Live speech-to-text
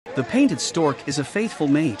The painted stork is a faithful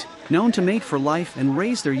mate, known to mate for life and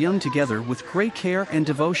raise their young together with great care and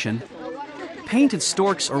devotion. Painted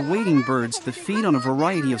storks are wading birds that feed on a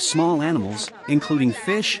variety of small animals, including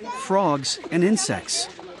fish, frogs, and insects.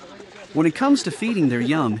 When it comes to feeding their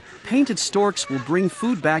young, painted storks will bring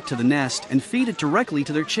food back to the nest and feed it directly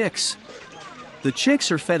to their chicks. The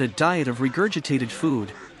chicks are fed a diet of regurgitated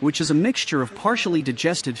food, which is a mixture of partially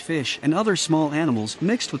digested fish and other small animals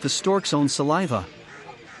mixed with the stork's own saliva.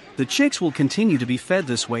 The chicks will continue to be fed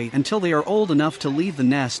this way until they are old enough to leave the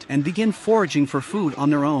nest and begin foraging for food on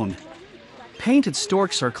their own. Painted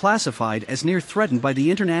storks are classified as near threatened by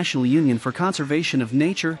the International Union for Conservation of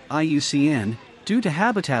Nature, IUCN, due to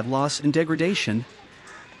habitat loss and degradation,